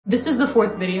This is the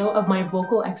fourth video of my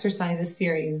vocal exercises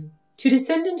series. To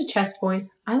descend into chest voice,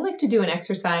 I like to do an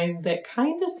exercise that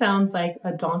kind of sounds like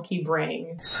a donkey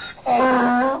braying.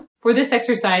 For this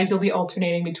exercise, you'll be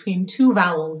alternating between two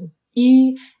vowels,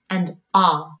 E and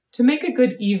Ah. To make a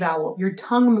good E vowel, your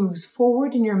tongue moves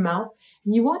forward in your mouth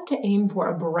and you want to aim for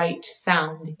a bright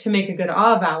sound. To make a good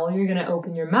Ah vowel, you're going to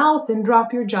open your mouth and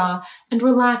drop your jaw and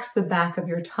relax the back of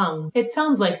your tongue. It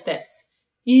sounds like this.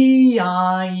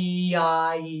 E-ah,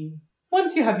 e-ah, e.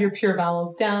 Once you have your pure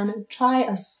vowels down, try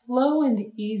a slow and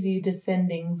easy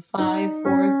descending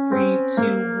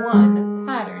 5-4-3-2-1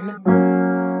 pattern.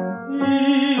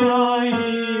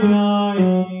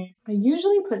 I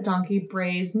usually put donkey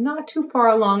brays not too far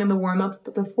along in the warm-up,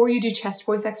 but before you do chest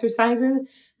voice exercises,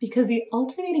 because the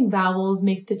alternating vowels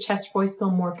make the chest voice feel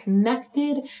more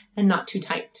connected and not too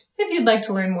tight. If you'd like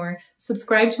to learn more,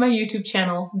 subscribe to my YouTube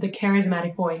channel, The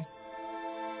Charismatic Voice.